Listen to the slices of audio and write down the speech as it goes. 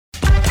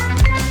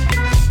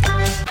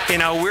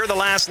we're the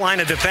last line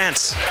of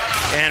defense.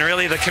 And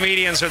really, the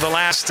comedians are the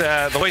last,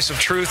 the voice of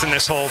truth in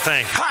this whole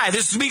thing. Hi,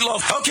 this is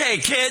Meatloaf. Okay,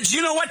 kids,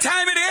 you know what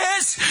time it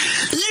is?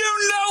 You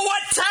know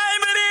what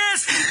time it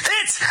is?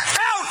 It's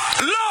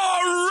Outlaw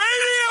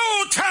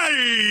Radio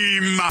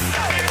time!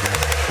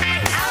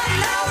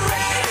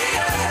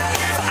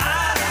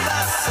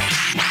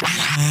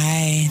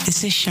 Hi,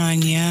 this is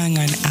Sean Young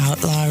on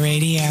Outlaw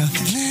Radio.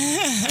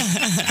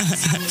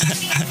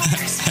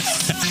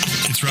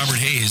 It's Robert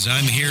Hayes.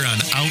 I'm here on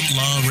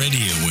Outlaw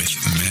Radio with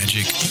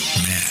Magic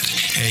Matt,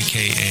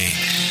 a.k.a.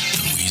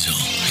 The Weasel.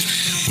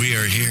 We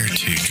are here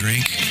to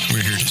drink.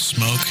 We're here to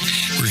smoke.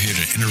 We're here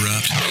to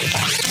interrupt.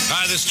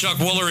 Hi, this is Chuck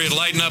Woolery at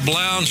Lighten Up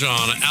Lounge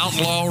on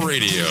Outlaw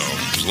Radio.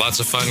 There's lots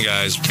of fun,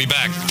 guys. Be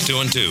back, 2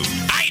 and 2.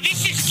 Hi,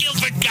 this is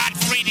Gilbert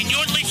Gottfried, and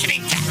you're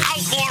listening to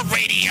Outlaw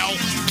Radio,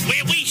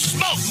 where we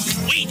smoke,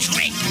 we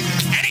drink,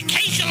 and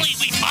occasionally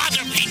we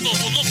bother people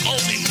who look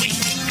old and weak.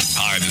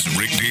 Hi, this is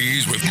Rick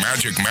Dees with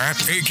Magic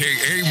Matt,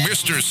 a.k.a.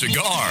 Mr.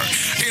 Cigar,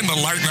 in the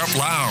Lighten Up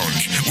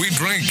Lounge. We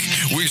drink,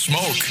 we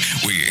smoke,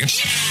 we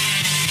interrupt.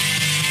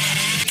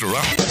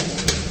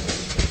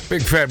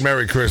 Big fat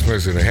Merry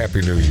Christmas and a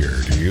Happy New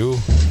Year to you.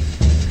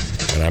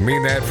 And I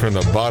mean that from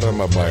the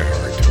bottom of my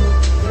heart.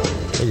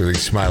 Look at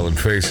these smiling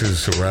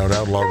faces around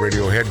Outlaw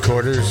Radio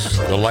headquarters,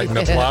 the Lighten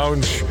Up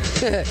Lounge,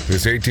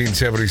 this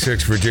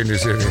 1876 Virginia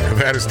City,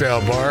 Nevada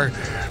style bar.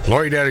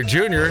 Lori Daddy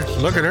Jr.,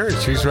 look at her.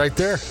 She's right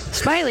there.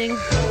 Smiling.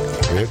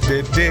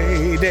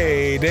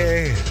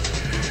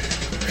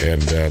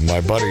 And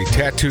my buddy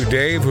Tattoo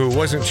Dave, who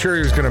wasn't sure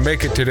he was going to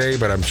make it today,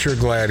 but I'm sure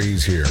glad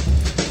he's here.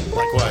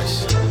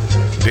 Likewise.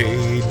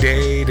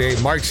 Day.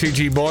 Mark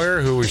C.G.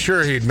 Boyer, who was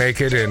sure he'd make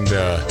it, and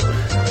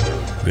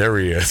there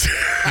he is.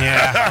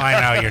 Yeah, I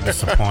know you're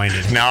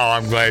disappointed. No,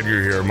 I'm glad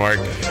you're here, Mark.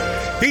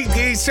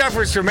 He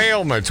suffers from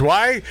ailments.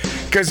 Why?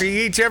 Because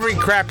he eats every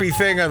crappy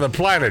thing on the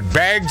planet,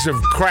 bags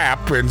of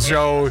crap, and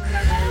so,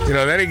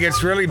 then he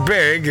gets really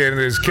big, and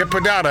his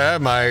Kipadata,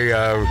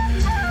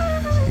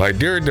 my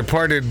dear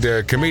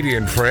departed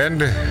comedian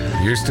friend,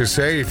 used to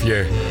say, if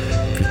you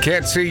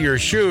can't see your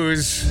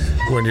shoes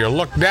when you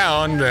look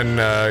down, then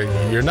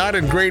you're not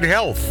in great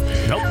health.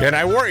 Nope. And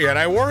I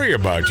worry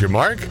about you,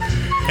 Mark.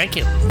 Thank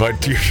you.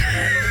 But do you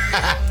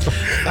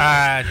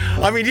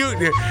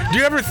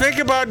you ever think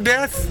about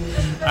death?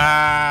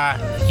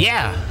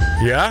 Yeah.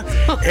 Yeah?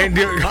 And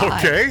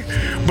okay.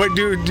 But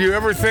do you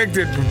ever think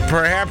that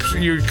perhaps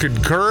you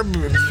could curb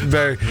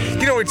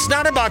it's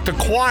not about the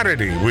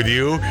quantity with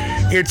you.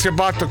 It's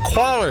about the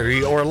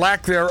quality or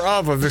lack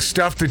thereof of the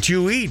stuff that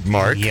you eat,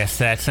 Mark. Yes,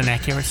 that's an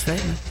accurate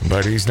statement.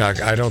 But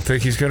I don't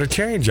think he's going to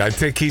change. I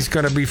think he's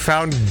going to be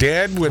found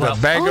dead with a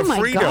bag of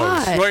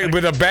Fritos. Wait,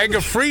 with a bag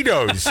of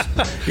Fritos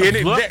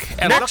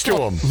next to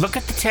him. Look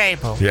at the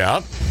table.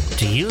 Yeah.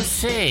 Do you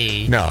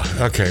see? No.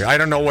 Okay. I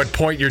don't know what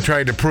point you're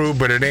trying to prove,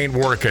 but it ain't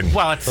working.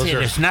 Well,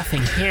 there's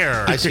nothing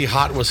here. I see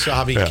hot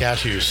wasabi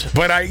cashews.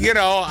 But I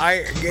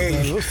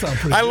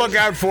look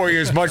out for you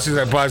as much as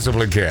I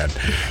possibly can.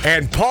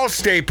 And Paul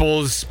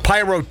Staples,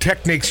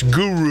 pyrotechnics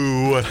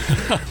guru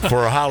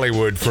for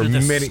Hollywood for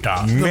many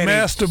the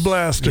Master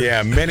Blaster.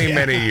 Yeah,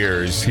 many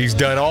years. He's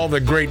done all the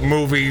great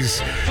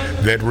movies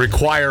that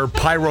require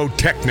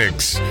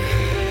pyrotechnics.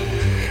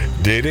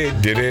 Did it.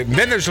 And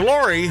then there's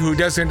Lori, who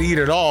doesn't eat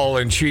at all,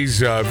 and she's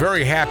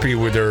very happy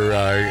with her,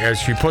 as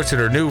she puts it,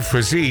 her new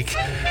physique,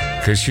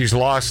 because she's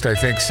lost, I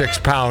think, 6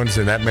 pounds,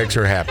 and that makes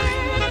her happy.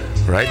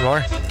 Right,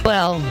 Lori?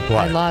 Well, what?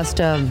 I lost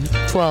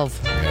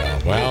 12. Yeah,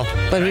 well.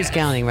 But who's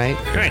counting, right?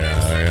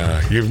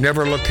 Yeah. You've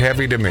never looked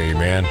heavy to me,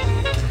 man.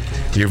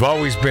 You've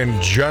always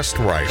been just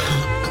right.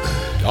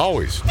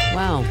 Always.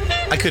 Wow.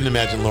 I couldn't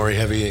imagine Lori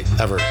heavy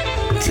ever.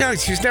 No,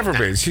 she's never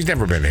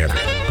been heavy.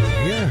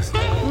 Yes.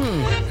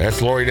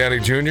 That's Lori Daddy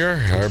Jr.,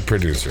 our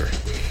producer.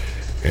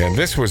 And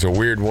this was a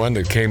weird one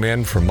that came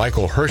in from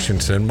Michael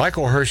Hershenson.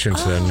 Michael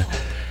Hershenson,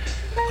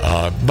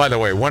 by the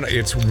way,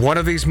 it's one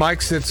of these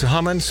mics that's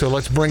humming, so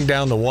let's bring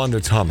down the one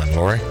that's humming,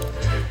 Lori.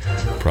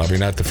 Probably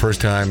not the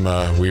first time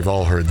we've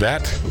all heard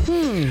that.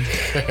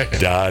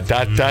 Da,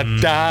 da, da,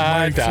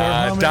 da,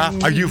 da, da.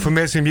 A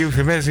euphemism.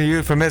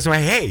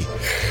 Hey.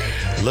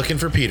 Looking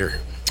for Peter.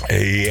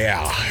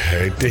 Yeah.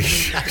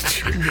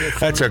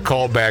 That's a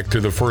callback to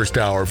the first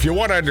hour. If you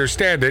want to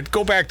understand it,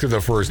 go back to the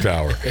first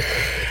hour.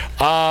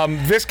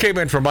 This came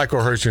in from Michael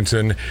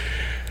Hershenson,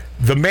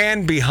 the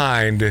man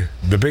behind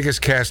the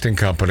biggest casting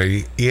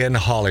company in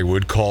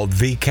Hollywood called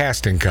The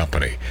Casting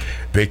Company.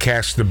 They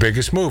cast the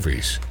biggest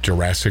movies,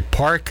 Jurassic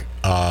Park,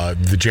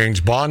 the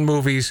James Bond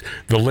movies,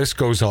 the list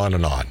goes on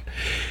and on.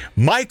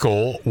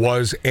 Michael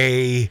was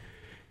a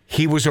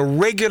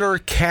regular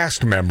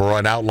cast member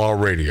on Outlaw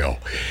Radio.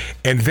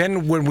 And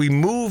then when we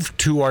moved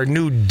to our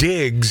new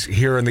digs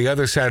here on the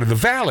other side of the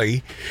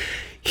valley,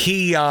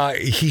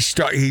 he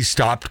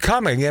stopped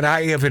coming, and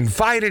I have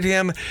invited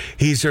him.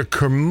 He's a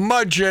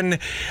curmudgeon.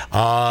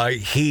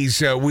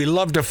 We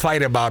love to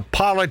fight about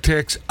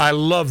politics. I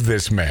love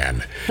this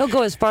man. He'll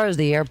go as far as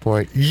the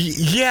airport.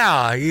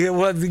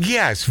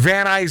 Yes,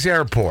 Van Nuys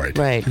Airport.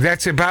 Right.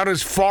 That's about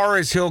as far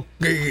as he'll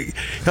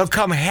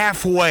come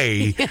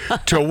halfway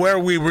to where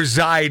we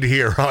reside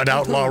here on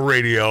Outlaw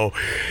Radio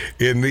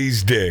in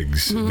these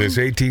digs. This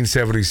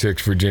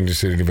 1876 Virginia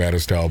City, Nevada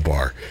style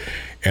bar.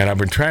 And I've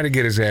been trying to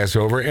get his ass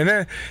over. And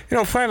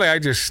then, finally I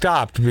just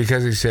stopped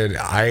because he said,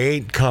 I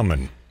ain't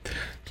coming.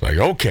 It's like,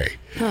 okay.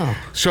 Oh.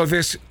 So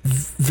this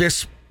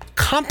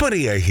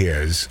company of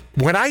his,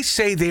 when I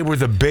say they were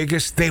the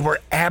biggest, they were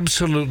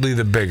absolutely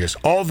the biggest.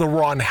 All the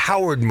Ron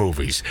Howard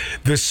movies,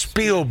 the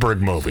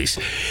Spielberg movies.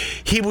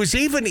 He was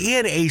even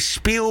in a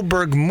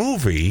Spielberg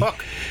movie.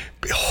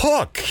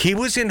 Hook. He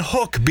was in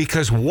Hook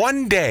because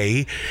one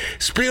day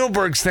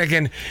Spielberg's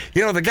thinking,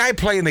 the guy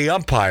playing the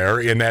umpire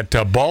in that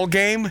ball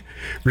game.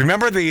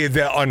 Remember the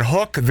on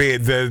Hook,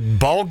 the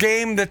ball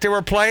game that they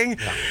were playing?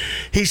 Yeah.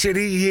 He said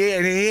he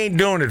ain't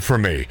doing it for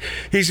me.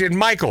 He said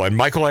Michael, and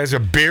Michael has a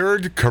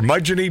beard,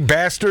 curmudgeon-y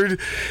bastard.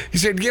 He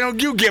said,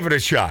 you give it a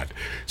shot.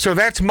 So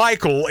that's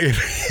Michael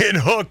in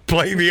Hook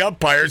playing the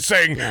umpire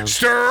saying,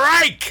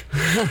 strike!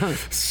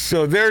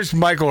 So there's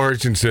Michael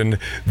Hutchinson,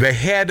 the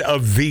head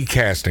of the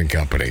casting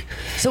company.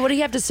 So what do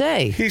you have to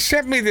say? He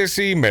sent me this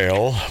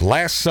email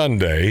last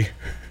Sunday,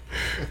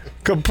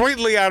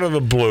 completely out of the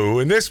blue.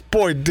 And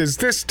does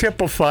this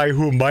typify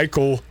who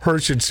Michael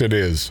Hutchinson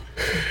is?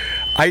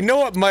 I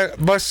know it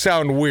must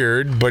sound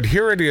weird, but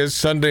here it is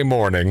Sunday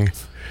morning.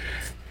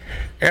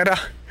 And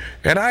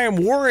I am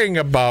worrying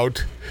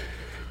about,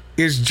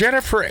 is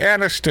Jennifer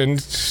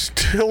Aniston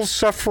still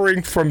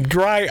suffering from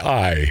dry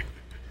eye?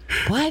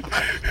 What?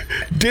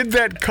 Did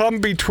that come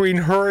between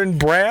her and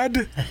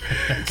Brad?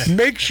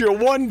 Makes you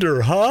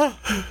wonder, huh?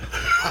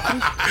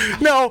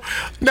 No,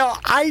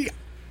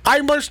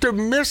 I must have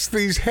missed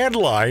these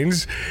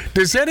headlines.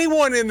 Does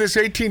anyone in this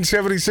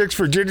 1876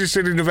 Virginia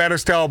City, Nevada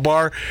style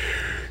bar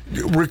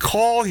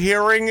recall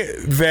hearing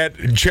that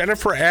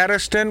Jennifer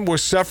Aniston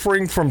was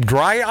suffering from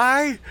dry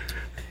eye?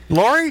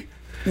 Lori?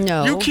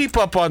 No. You keep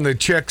up on the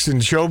chicks in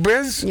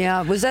showbiz.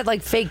 Yeah. Was that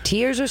like fake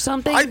tears or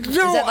something? Is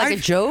that like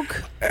a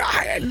joke?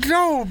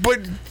 No, but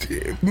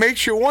it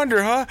makes you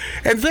wonder, huh?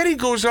 And then he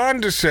goes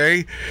on to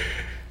say,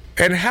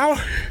 and how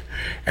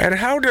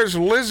does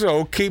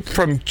Lizzo keep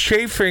from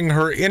chafing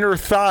her inner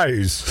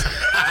thighs?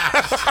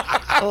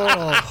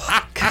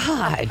 Oh,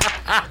 God.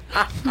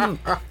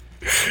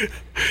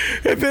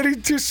 And then he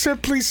just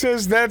simply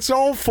says, that's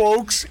all,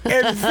 folks.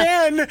 And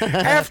then,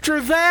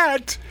 after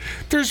that,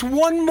 there's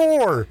one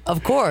more.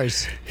 Of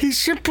course. He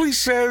simply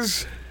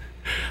says,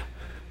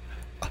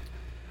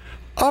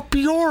 up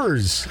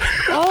yours.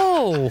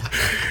 Oh.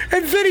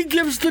 And then he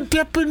gives the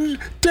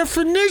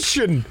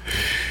definition.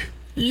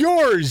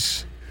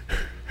 Yours.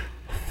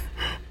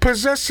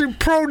 Possessive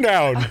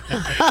pronoun.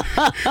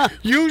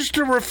 Used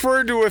to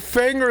refer to a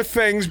thing or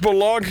things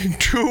belonging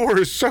to or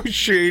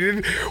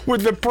associated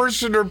with the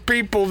person or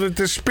people that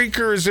the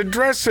speaker is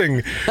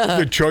addressing.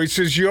 The choice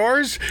is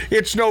yours.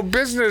 It's no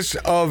business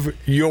of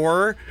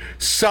your,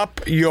 sup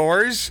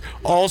yours,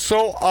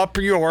 also up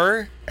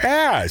your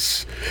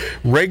ass.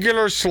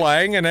 Regular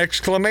slang and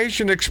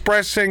exclamation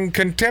expressing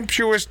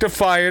contemptuous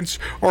defiance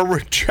or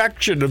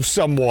rejection of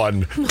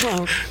someone.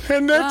 Oh.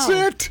 And that's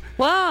it.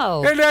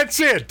 Wow. And that's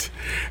it.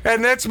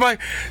 And that's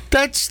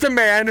the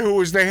man who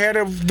was the head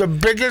of the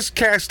biggest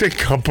casting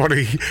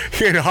company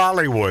in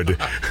Hollywood,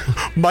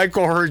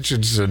 Michael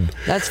Hutchinson.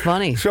 That's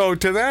funny. So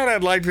to that,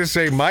 I'd like to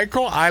say,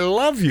 Michael, I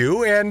love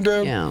you, and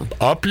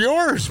up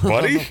yours,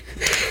 buddy.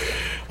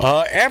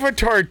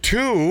 Avatar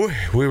 2,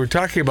 we were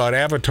talking about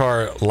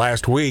Avatar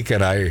last week,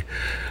 and I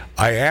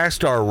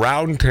asked our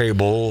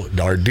roundtable,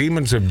 our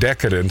Demons of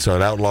Decadence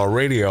on Outlaw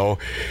Radio,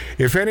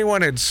 if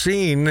anyone had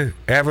seen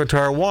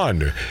Avatar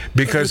 1.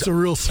 Because it's a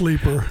real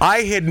sleeper. I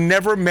had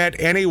never met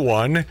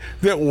anyone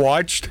that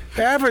watched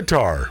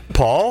Avatar,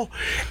 Paul.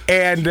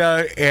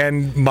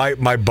 And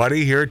my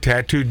buddy here,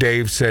 Tattoo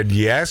Dave, said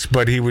yes,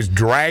 but he was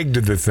dragged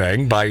to the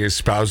thing by his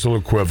spousal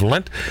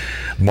equivalent.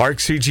 Mark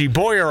C.G.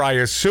 Boyer, I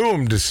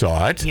assumed,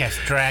 saw it. Yes,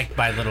 dragged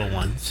by little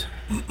ones.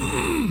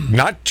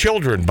 Not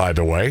children, by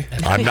the way.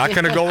 I'm not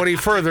going to go any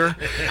further.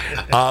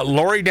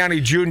 Lori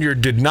Downey Jr.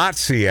 did not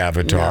see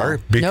Avatar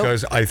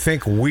because I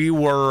think we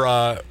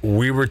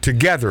were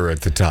together at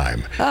the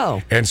time.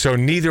 Oh. And so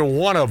neither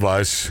one of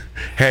us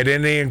had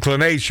any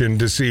inclination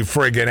to see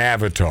friggin'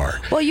 Avatar.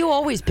 Well, you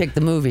always pick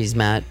the movies,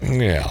 Matt.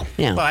 Yeah.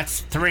 Yeah. Well,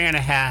 it's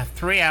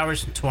 3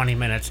 hours and 20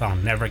 minutes. I'll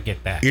never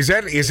get back. Is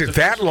it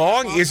that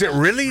long? Is it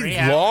really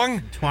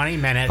long? 20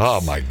 minutes. Oh,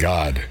 my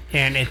God.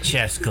 And it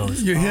just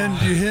goes. You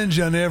hinge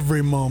on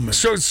every moment.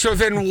 So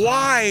then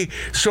why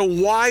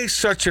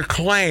such a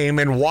claim,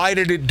 and why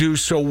did it do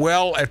so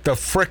well at the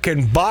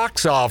frickin'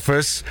 box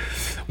office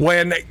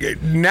when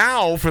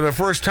now, for the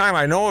first time,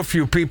 I know a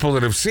few people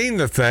that have seen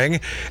the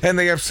thing, and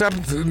they have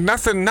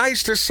nothing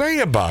nice to say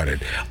about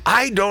it.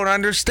 I don't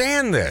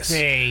understand this.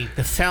 The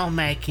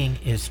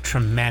filmmaking is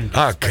tremendous.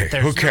 Okay, but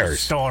there's who cares? No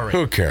story.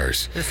 Who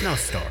cares? There's no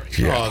story.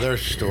 Yeah. Oh,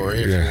 there's a story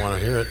if you want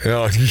to hear it.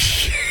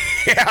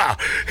 Yeah.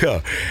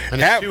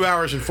 And it's 2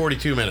 hours and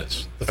 42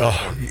 minutes.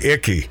 Oh,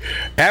 icky.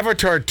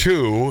 Avatar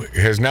 2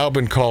 has now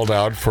been called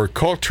out for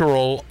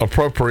cultural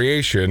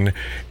appropriation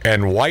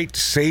and white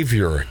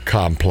savior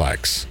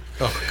complex.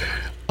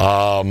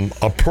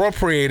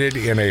 Appropriated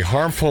in a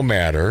harmful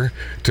manner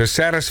to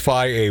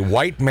satisfy a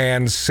white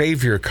man's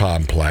savior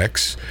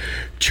complex,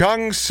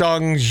 Chung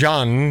Sung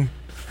Jun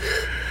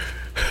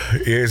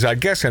is, I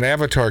guess, an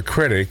Avatar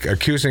critic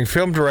accusing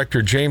film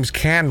director James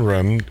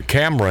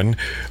Cameron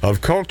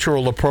of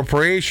cultural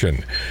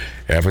appropriation.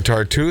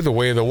 Avatar 2, The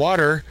Way of the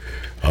Water,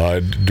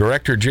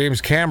 director James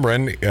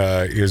Cameron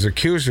is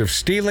accused of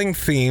stealing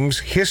themes,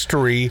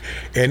 history,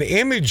 and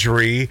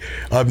imagery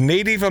of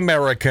Native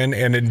American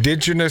and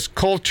indigenous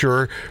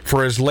culture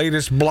for his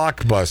latest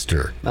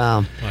blockbuster.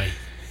 Wow.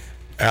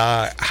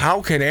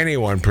 How can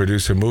anyone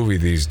produce a movie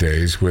these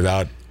days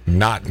without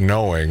not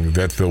knowing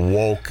that the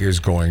woke is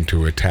going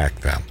to attack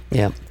them?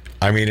 Yep.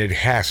 I mean, it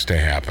has to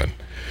happen.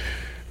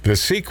 The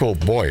sequel,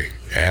 boy,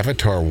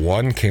 Avatar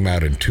 1 came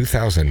out in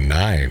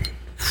 2009.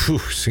 Whew,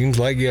 seems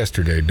like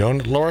yesterday,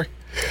 don't it, Lori?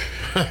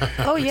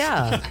 Oh,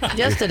 yeah.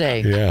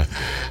 Yesterday. Yeah.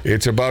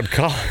 It's about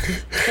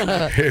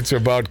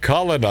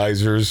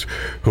colonizers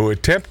who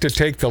attempt to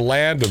take the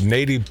land of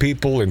native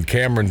people. In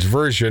Cameron's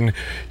version,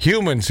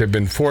 humans have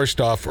been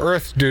forced off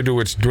Earth due to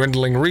its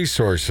dwindling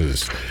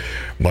resources.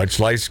 Much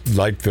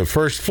like the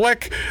first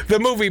flick, the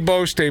movie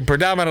boasts a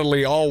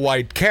predominantly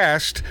all-white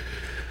cast.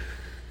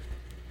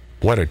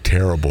 What a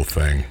terrible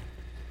thing.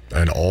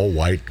 An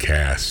all-white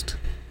cast.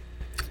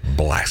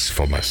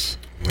 Blasphemous.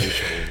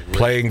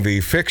 Playing the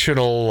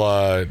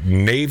fictional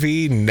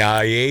Naive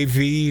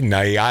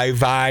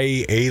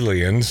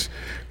aliens,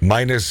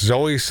 minus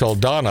Zoe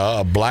Saldana,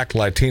 a black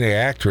Latina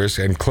actress,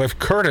 and Cliff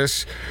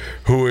Curtis,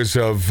 who is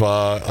of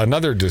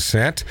another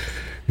descent.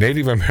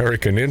 Native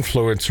American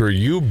influencer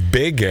You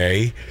Big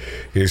A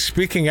is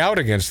speaking out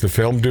against the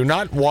film. Do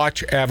not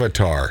watch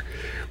Avatar.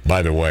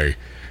 By the way,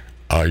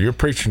 you're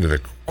preaching to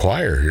the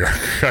choir here,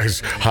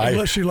 guys.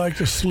 Unless you like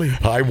to sleep.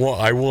 I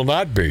will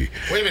not be.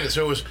 Wait a minute.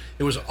 So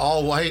it was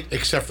all white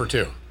except for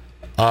 2.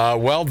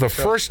 Well, the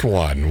first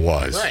one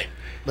was. Right.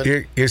 But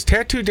is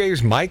Tattoo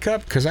Dave's mic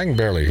up? Because I can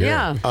barely hear.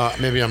 Yeah.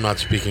 Maybe I'm not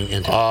speaking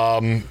into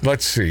it.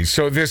 Let's see.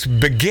 So this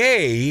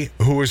Begay,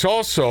 who is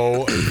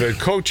also the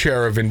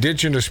co-chair of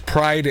Indigenous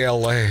Pride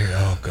LA.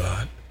 Oh,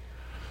 God.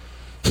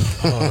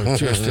 Oh,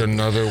 just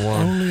another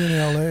one. Only in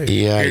L.A.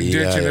 Yeah,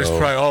 Indigenous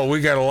pride. Oh,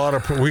 we got a lot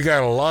of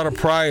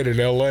pride in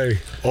L.A.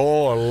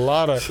 Oh, a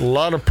lot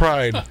of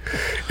pride.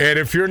 And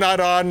if you're not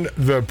on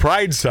the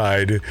pride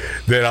side,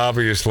 then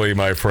obviously,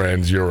 my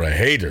friends, you're a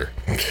hater.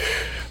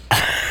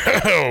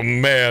 Oh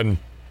man.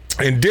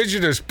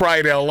 Indigenous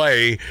Pride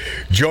LA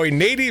joined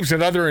natives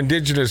and other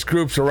indigenous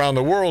groups around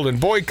the world in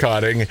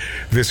boycotting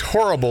this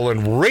horrible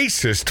and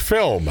racist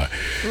film.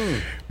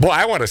 Boy,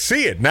 I want to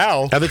see it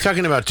now. Are they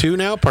talking about 2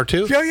 now? Part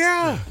 2? Oh,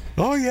 yeah.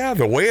 Oh, yeah.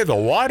 The Way of the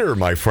Water,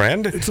 my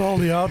friend. It's all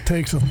the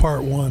outtakes of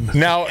part 1.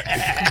 Now,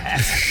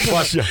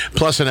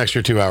 plus an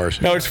extra 2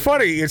 hours. Now, it's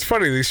funny.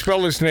 They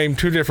spell his name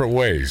 2 different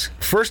ways.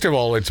 First of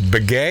all, it's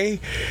Begay.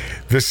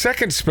 The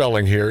second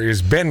spelling here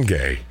is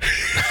Bengay.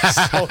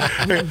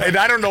 And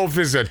I don't know if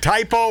this is a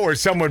typo or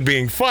someone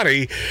being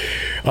funny.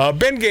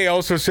 Bengay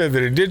also said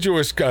that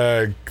indigenous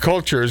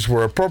cultures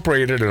were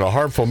appropriated in a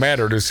harmful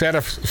manner to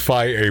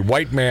satisfy a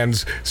white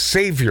man's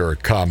savior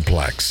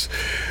complex.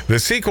 The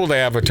sequel to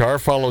Avatar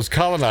follows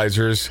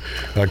colonizers.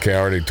 Okay, I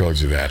already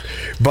told you that.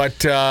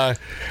 But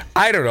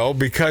I don't know,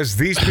 because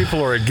these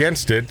people are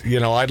against it,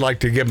 I'd like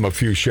to give them a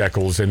few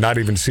shekels and not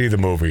even see the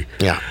movie.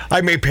 Yeah.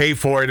 I may pay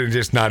for it and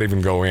just not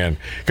even go in,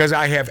 because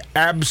I have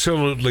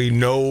absolutely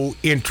no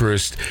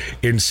interest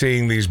in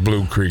seeing these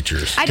blue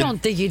creatures. I don't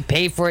think you'd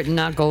pay for it and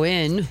not go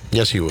in.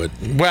 Yes, you would.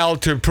 Well,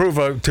 to prove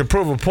a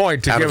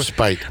point, out of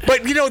spite.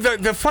 But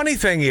the funny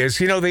thing is,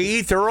 they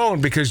eat their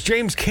own, because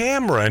James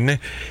Cameron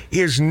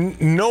is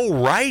no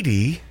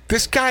righty.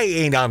 This guy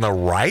ain't on the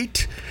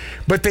right,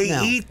 but they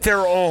eat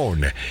their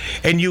own.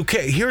 And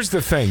here's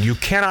the thing. You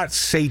cannot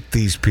sate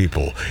these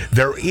people.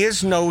 There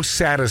is no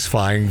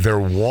satisfying their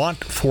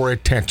want for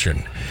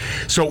attention.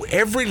 So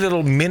every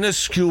little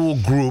minuscule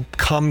group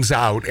comes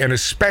out, and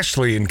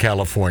especially in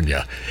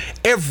California,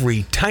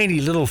 every tiny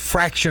little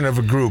fraction of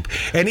a group,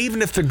 and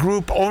even if the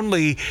group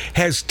only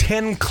has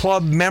 10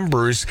 club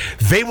members,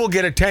 they will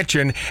get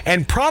attention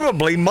and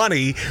probably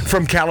money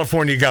from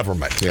California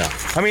government. Yeah.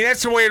 I mean,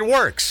 that's the way it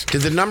works.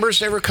 Did the numbers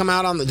ever come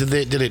out on the?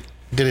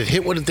 Did it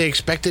hit what they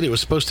expected? It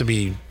was supposed to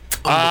be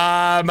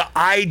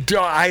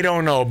I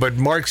don't know, but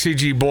Mark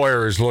C.G.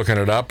 Boyer is looking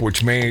it up,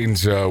 which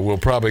means we'll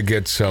probably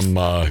get some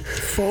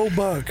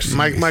 $4.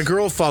 My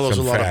girl follows a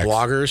Some lot facts. of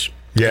bloggers.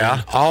 Yeah.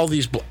 And all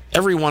these,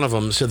 every one of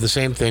them said the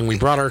same thing. We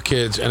brought our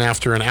kids, and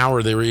after an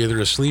hour, they were either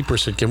asleep or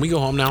said, "Can we go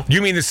home now?"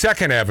 You mean the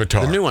second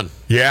Avatar? The new one.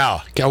 Yeah.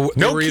 They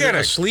No were either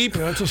kidding. asleep,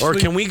 Yeah, it's a or sleep.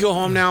 "Can we go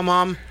home now,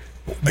 Mom?"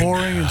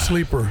 Boring and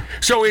sleeper.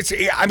 So is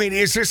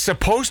this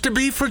supposed to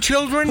be for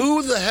children?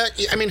 Who the heck?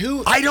 I mean,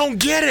 who? I don't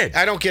get it.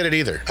 I don't get it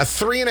either. A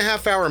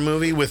 3.5 hour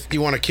movie with, you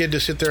want a kid to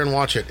sit there and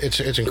watch it. It's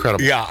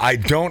incredible. Yeah, I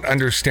don't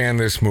understand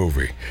this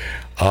movie.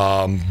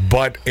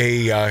 But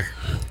a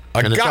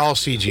And it's guy. all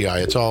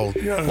CGI. It's all.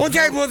 Yeah, Well,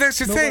 that's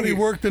the nobody thing.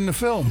 worked in the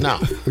film. No.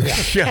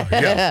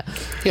 Yeah.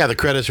 Yeah, the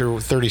credits are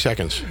 30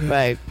 seconds.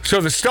 Right.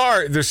 So the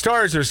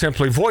stars are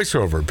simply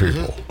voiceover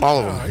people. All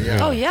of them.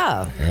 Yeah. Oh,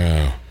 yeah.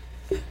 Yeah.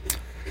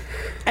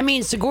 I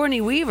mean,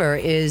 Sigourney Weaver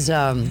is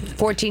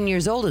 14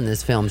 years old in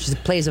this film. She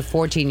plays a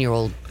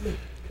 14-year-old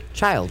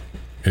child.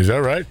 Is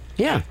that right?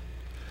 Yeah.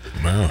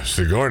 Wow,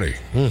 Sigourney.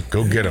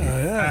 Go get him.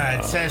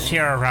 It says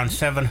here around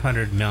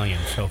 700 million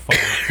so far.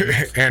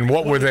 And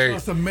what were they?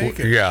 Cost to make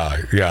it.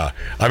 Yeah.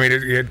 I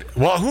mean,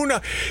 well, who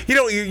knows?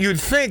 You'd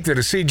think that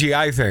a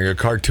CGI thing, a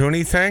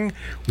cartoony thing,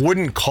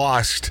 wouldn't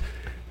cost.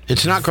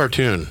 It's not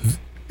cartoon.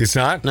 It's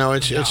not? No,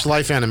 it's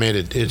life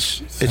animated. It's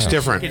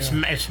different.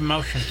 It's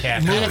motion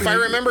capture. And if I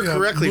remember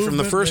correctly from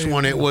the first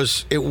one,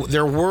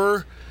 there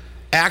were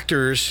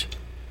actors.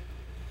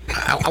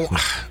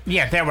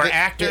 Yeah, there were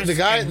actors. The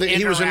guy and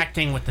he was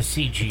interacting with the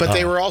CG. but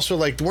they were also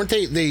like, weren't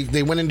they?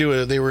 They went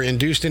into they were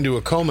induced into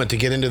a coma to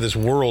get into this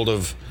world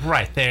of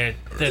Right.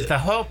 The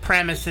whole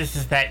premise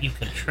is that you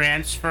can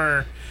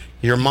transfer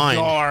your mind.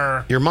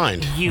 your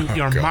mind.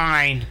 Your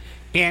mind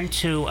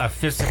into a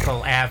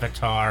physical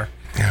avatar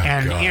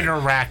and God.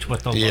 interact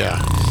with the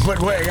Yeah. But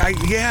wait,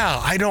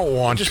 I don't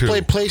want Just to.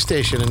 play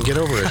PlayStation and get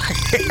over it.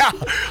 Yeah,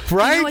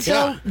 right? You know what,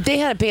 though? They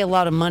had to pay a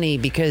lot of money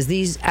because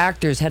these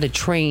actors had to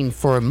train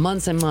for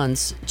months and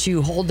months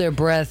to hold their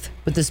breath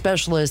with the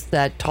specialist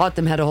that taught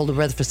them how to hold their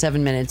breath for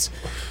 7 minutes.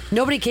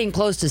 Nobody came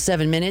close to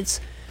 7 minutes,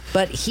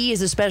 but he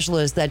is a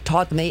specialist that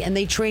taught them, and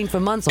they trained for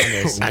months on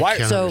this. I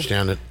can't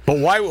understand it. But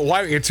why?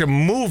 It's a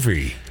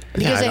movie.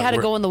 Because they had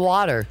to go in the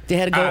water. They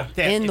had to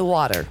go in the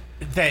water.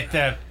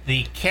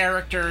 The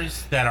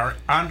characters that are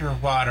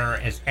underwater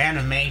as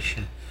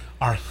animation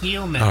are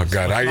humans. Oh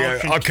God!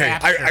 with motion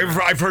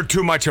capture. I've heard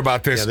too much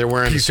about this they're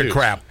wearing piece of suits.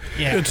 crap.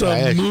 Yeah. It's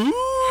a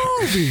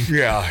movie.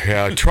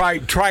 Yeah.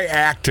 Try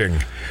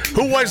acting.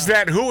 Who was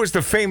that? Who was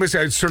the famous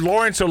Sir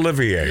Laurence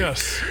Olivier?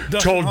 Yes.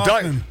 Dustin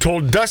Hoffman.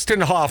 Told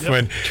Dustin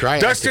Hoffman. Yep. Try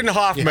Dustin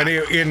acting. Hoffman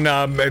in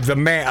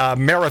the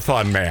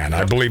Marathon Man,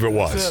 I believe it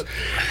was.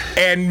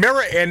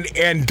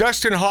 And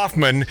Dustin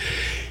Hoffman.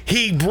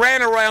 He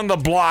ran around the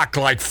block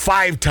like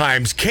 5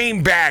 times,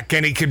 came back,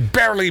 and he could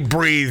barely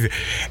breathe.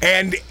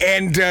 And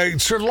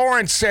Sir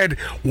Lawrence said,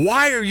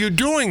 "Why are you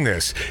doing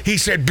this?" He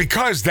said,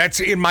 "Because that's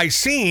in my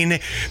scene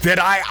that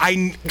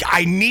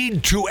I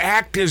need to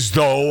act as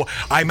though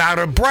I'm out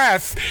of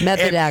breath."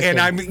 Method acting.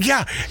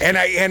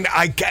 And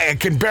I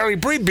can barely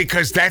breathe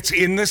because that's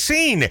in the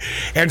scene.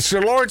 And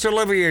Sir Laurence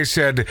Olivier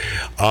said,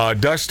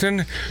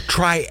 "Dustin,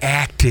 try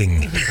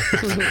acting.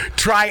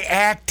 Try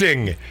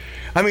acting."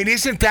 I mean,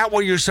 isn't that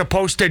what you're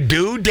supposed to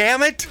do,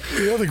 damn it?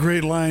 The other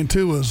great line,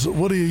 too, was,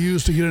 what do you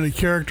use to get into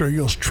character? He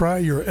goes, try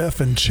your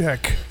effing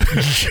check.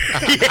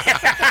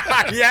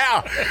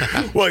 Yeah.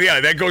 Well, yeah,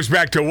 that goes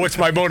back to what's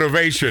my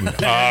motivation?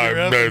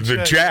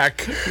 The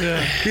check.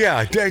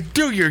 Yeah,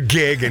 do your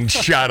gig and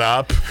shut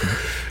up.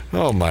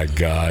 Oh, my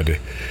God.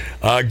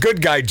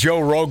 Good guy Joe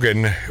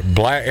Rogan,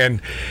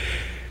 and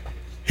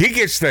he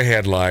gets the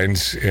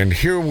headlines, and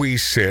here we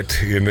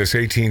sit in this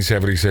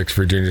 1876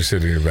 Virginia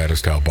City, Nevada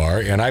style bar,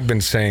 and I've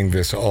been saying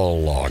this all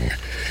along.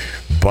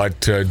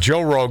 But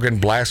Joe Rogan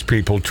blasts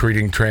people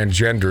treating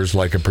transgenders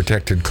like a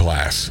protected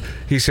class.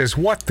 He says,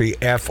 what the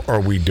F are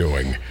we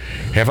doing?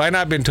 Have I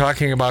not been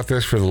talking about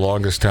this for the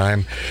longest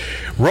time?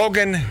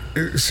 Rogan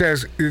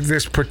says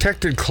this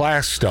protected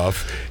class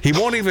stuff, he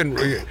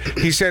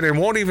said it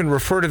won't even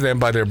refer to them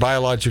by their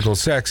biological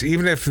sex,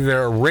 even if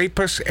they're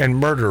rapists and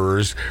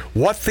murderers.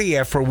 What the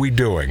F are we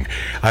doing?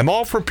 I'm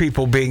all for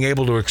people being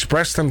able to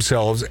express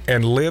themselves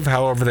and live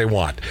however they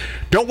want.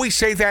 Don't we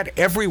say that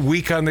every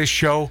week on this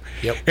show?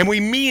 Yep. And we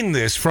mean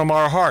this from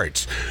our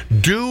hearts.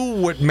 Do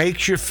what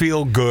makes you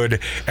feel good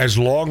as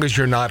long as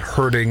you're not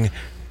hurting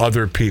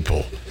other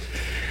people.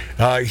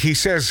 He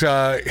says,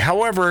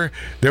 however,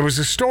 there was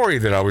a story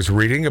that I was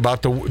reading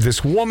about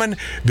this woman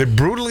that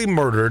brutally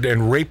murdered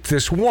and raped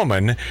this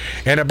woman,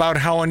 and about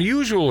how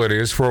unusual it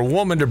is for a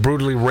woman to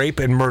brutally rape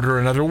and murder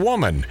another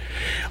woman.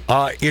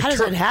 How does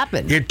that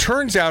happen? It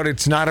turns out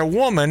it's not a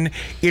woman,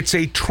 it's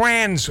a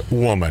trans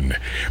woman.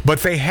 But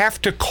they have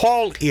to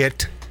call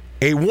it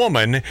a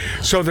woman,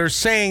 so they're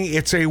saying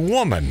it's a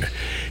woman.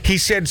 He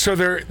said, so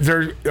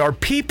there are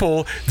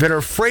people that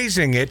are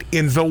phrasing it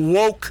in the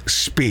woke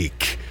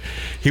speak.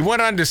 He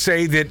went on to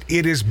say that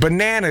it is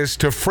bananas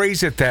to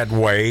phrase it that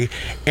way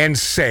and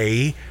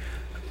say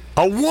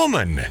a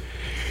woman.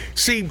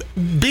 See,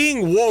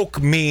 being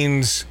woke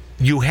means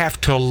you have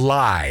to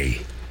lie.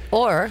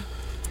 Or,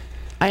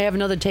 I have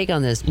another take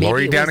on this.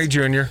 Lori Downey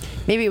Jr.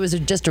 Maybe it was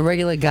just a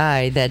regular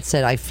guy that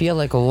said, I feel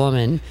like a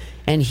woman,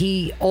 and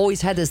he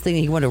always had this thing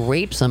that he wanted to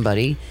rape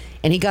somebody,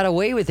 and he got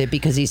away with it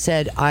because he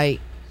said, I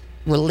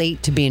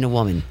relate to being a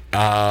woman.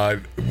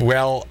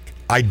 Well,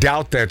 I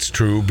doubt that's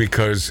true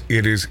because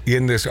it is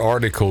in this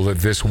article that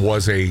this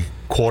was a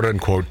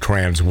quote-unquote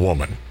trans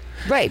woman.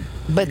 Right,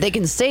 but they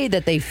can say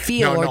that they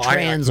feel or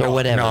trans or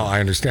whatever. No,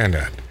 I understand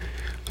that.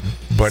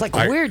 But it's like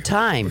a weird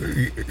time.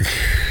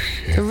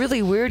 It's a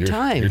really weird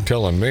time. You're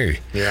telling me.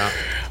 Yeah.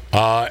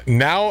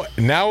 Now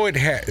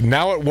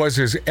it was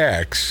his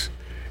ex,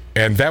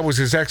 and that was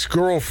his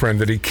ex-girlfriend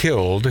that he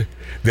killed,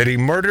 that he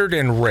murdered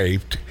and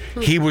raped.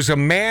 He was a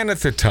man at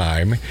the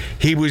time.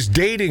 He was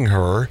dating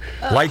her.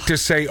 Like to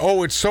say,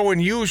 oh, it's so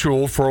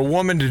unusual for a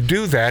woman to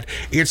do that.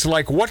 It's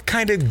like, what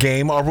kind of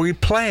game are we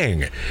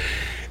playing?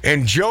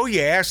 And Joe,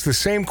 you ask the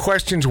same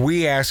questions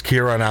we ask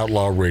here on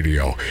Outlaw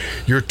Radio.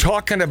 You're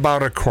talking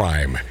about a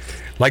crime.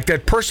 Like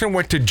that person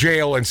went to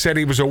jail and said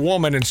he was a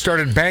woman and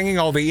started banging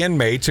all the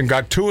inmates and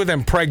got 2 of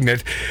them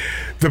pregnant.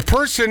 The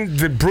person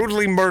that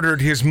brutally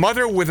murdered his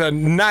mother with a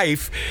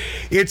knife,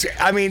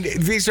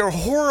 these are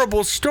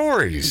horrible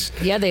stories.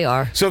 Yeah, they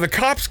are. So the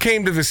cops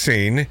came to the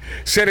scene,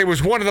 said it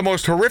was one of the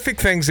most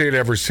horrific things they'd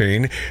ever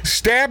seen,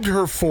 stabbed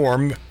her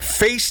form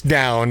face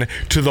down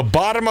to the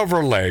bottom of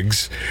her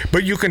legs,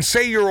 but you can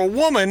say you're a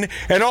woman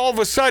and all of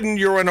a sudden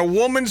you're in a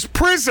woman's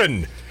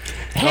prison.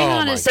 Hang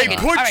on a second. They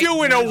put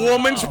you in a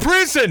woman's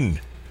prison.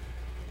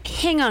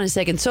 Hang on a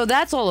second. So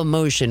that's all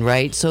emotion,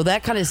 right? So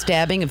that kind of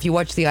stabbing, if you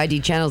watch the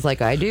ID channels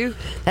like I do,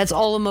 that's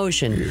all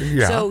emotion.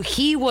 Yeah. So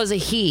he was a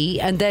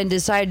he and then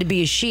decided to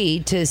be a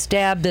she to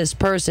stab this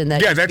person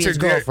that used to be his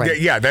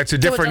girlfriend. Yeah, that's a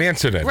different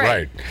incident,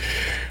 right.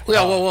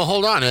 Well,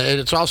 hold on.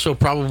 It's also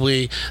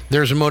probably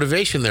there's a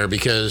motivation there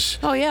because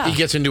he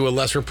gets into a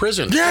lesser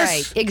prison. Yes.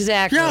 Right,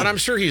 exactly. Yeah. But I'm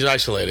sure he's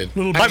isolated.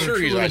 I'm sure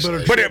he's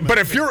isolated. But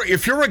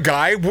if you're a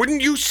guy,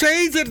 wouldn't you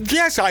say that,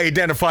 yes, I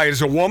identify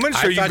as a woman,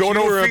 so you go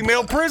to a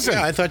female prison?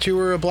 Yeah, I thought you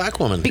were a black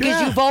woman.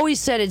 Because you've always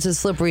said it's a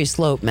slippery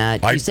slope,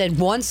 Matt. You said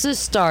once this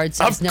starts,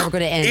 it's never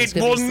going to end. It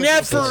will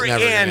never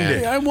end.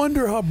 Hey, I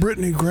wonder how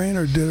Brittany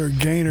Griner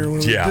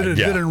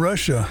did in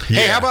Russia.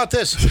 Hey, how about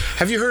this?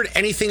 Have you heard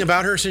anything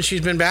about her since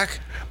she's been back?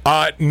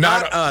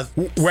 Not a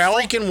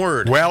freaking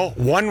word. Well,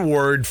 one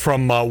word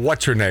from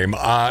what's her name?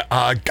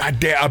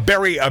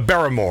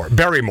 Barrymore.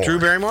 Drew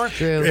Barrymore.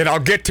 And I'll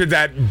get to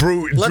that.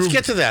 Let's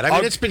get to that. I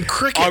mean, it's been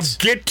crickets. I'll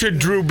get to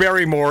Drew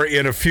Barrymore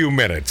in a few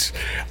minutes,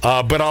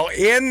 but I'll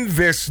end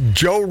this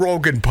Joe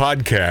Rogan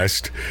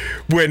podcast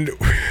when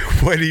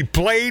he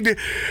played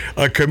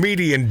a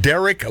comedian,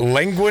 Derek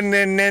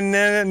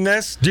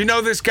Languinus. Do you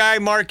know this guy,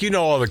 Mark? You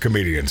know all the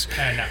comedians.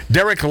 No.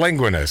 Derek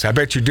Languinus. I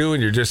bet you do,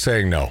 and you're just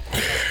saying no.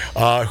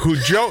 Who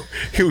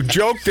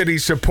joked that he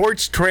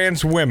supports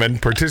trans women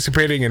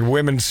participating in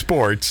women's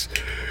sports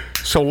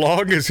so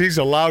long as he's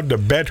allowed to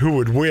bet who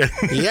would win.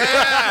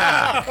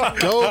 Yeah!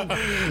 Go.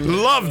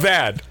 Love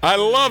that. I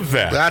love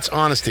that. That's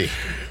honesty.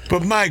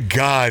 But my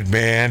God,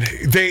 man,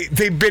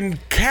 they've been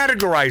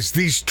categorized.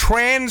 These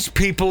trans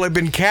people have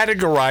been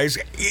categorized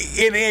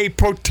in a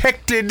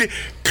protected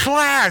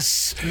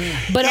class.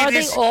 But are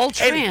they all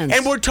trans?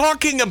 And we're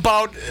talking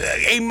about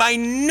a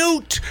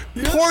minute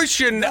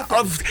portion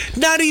of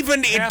not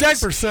even it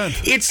does.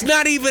 It's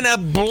not even a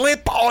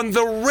blip on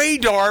the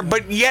radar,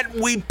 but yet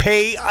we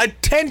pay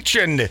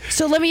attention.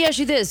 So let me ask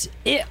you this: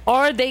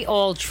 are they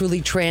all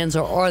truly trans,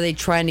 or are they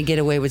trying to get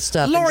away with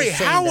stuff? Lori,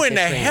 how in the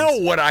hell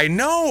would I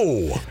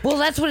know? Well,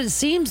 that's what it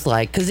seems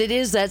like, because it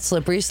is that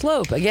slippery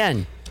slope.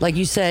 Again, like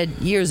you said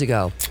years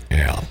ago.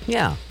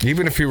 Yeah.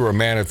 Even if you were a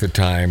man at the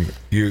time,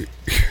 you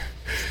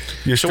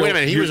So wait a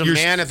minute, he was a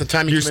man at the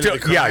time he committed the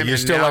crime. Yeah, you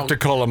still have to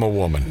call him a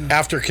woman.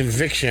 After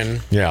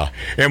conviction. Yeah.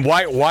 And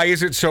why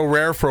is it so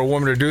rare for a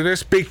woman to do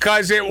this?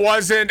 Because it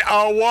wasn't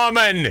a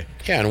woman.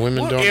 Yeah, and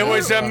women don't. It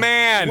was a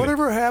man.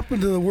 Whatever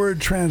happened to the word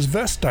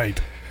transvestite?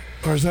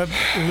 Or is that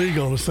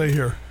illegal to say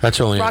here?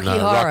 That's only in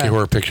Rocky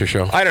Horror Picture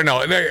Show. I don't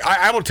know.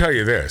 I will tell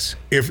you this.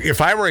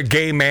 If I were a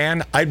gay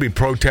man, I'd be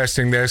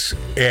protesting this,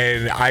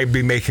 and I'd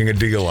be making a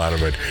deal out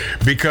of it.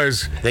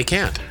 Because... They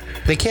can't.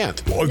 They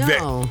can't.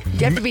 No,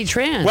 you have to be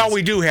trans. Well,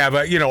 we do have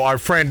our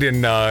friend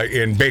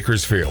in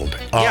Bakersfield.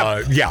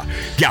 Yeah.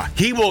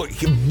 He will,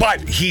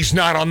 but he's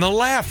not on the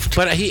left.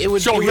 But he'll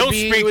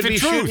speak the truth.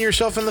 Shooting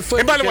yourself in the foot.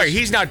 And by the way,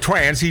 he's not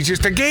trans. He's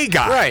just a gay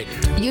guy. Right.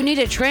 You need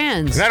a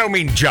trans. And I don't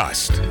mean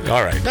just.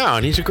 All right. No,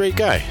 and he's a great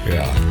guy.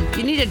 Yeah.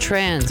 You need a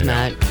trans,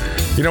 Matt.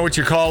 You know what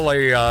you call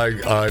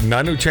a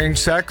nun who changed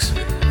sex?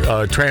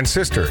 Trans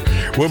sister.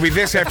 We'll be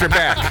this after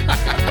back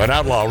on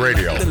Outlaw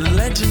Radio. The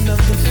legend of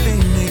the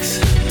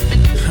Phoenix.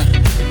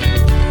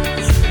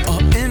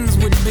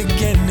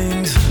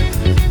 Beginnings.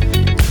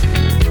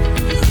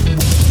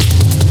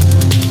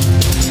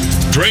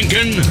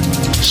 Drinking,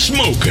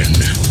 smoking,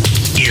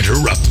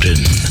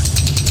 interrupting.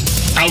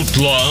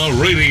 Outlaw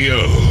Radio.